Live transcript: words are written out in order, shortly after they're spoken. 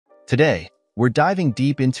Today, we're diving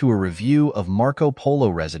deep into a review of Marco Polo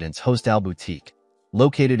Residence Hostal Boutique,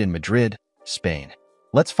 located in Madrid, Spain.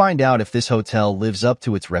 Let's find out if this hotel lives up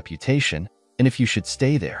to its reputation and if you should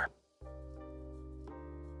stay there.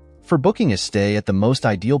 For booking a stay at the most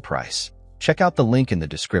ideal price, check out the link in the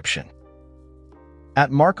description. At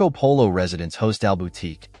Marco Polo Residence Hostal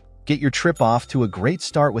Boutique, get your trip off to a great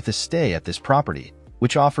start with a stay at this property,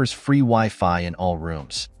 which offers free Wi-Fi in all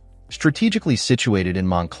rooms. Strategically situated in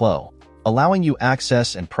Moncloa, allowing you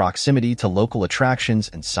access and proximity to local attractions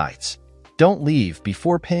and sites. Don't leave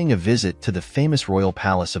before paying a visit to the famous Royal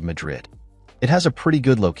Palace of Madrid. It has a pretty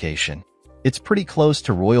good location. It's pretty close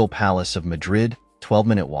to Royal Palace of Madrid,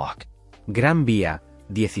 12-minute walk. Gran Vía,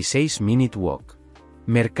 16-minute walk.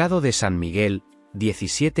 Mercado de San Miguel,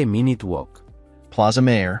 17-minute walk. Plaza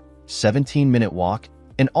Mayor, 17-minute walk,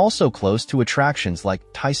 and also close to attractions like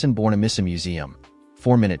Thyssen-Bornemisza Museum,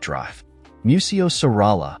 4-minute drive. Museo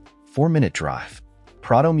Sorala, 4-minute drive.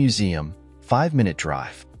 Prado Museum, 5-minute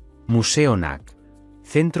drive. Museo NAC.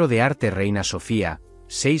 Centro de Arte Reina Sofía,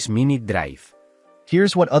 6-minute drive.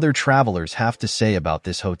 Here's what other travelers have to say about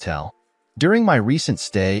this hotel. During my recent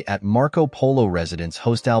stay at Marco Polo Residence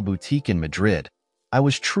Hostal Boutique in Madrid, I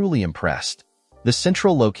was truly impressed. The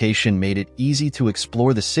central location made it easy to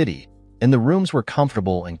explore the city, and the rooms were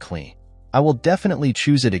comfortable and clean. I will definitely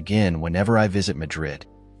choose it again whenever I visit Madrid.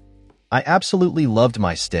 I absolutely loved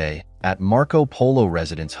my stay at Marco Polo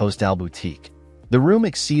Residence Hostal Boutique. The room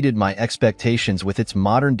exceeded my expectations with its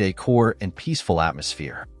modern decor and peaceful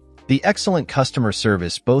atmosphere. The excellent customer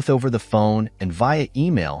service both over the phone and via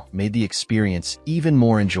email made the experience even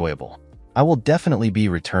more enjoyable. I will definitely be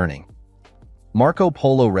returning. Marco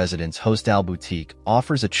Polo Residence Hostal Boutique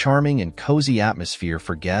offers a charming and cozy atmosphere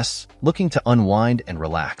for guests looking to unwind and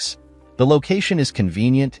relax. The location is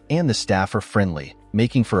convenient and the staff are friendly,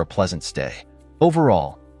 making for a pleasant stay.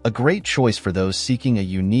 Overall, a great choice for those seeking a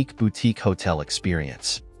unique boutique hotel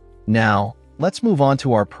experience. Now, let's move on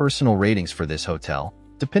to our personal ratings for this hotel,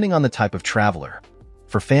 depending on the type of traveler.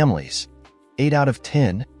 For families, 8 out of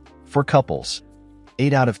 10. For couples,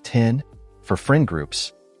 8 out of 10. For friend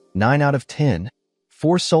groups, 9 out of 10.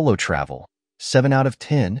 For solo travel, 7 out of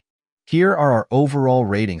 10. Here are our overall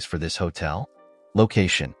ratings for this hotel.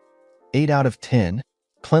 Location, 8 out of 10.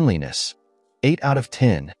 Cleanliness, 8 out of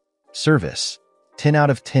 10. Service, 10 out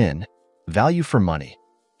of 10. Value for money,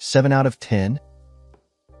 7 out of 10.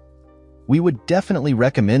 We would definitely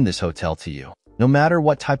recommend this hotel to you, no matter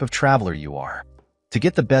what type of traveler you are. To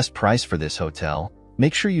get the best price for this hotel,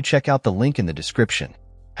 make sure you check out the link in the description.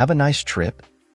 Have a nice trip,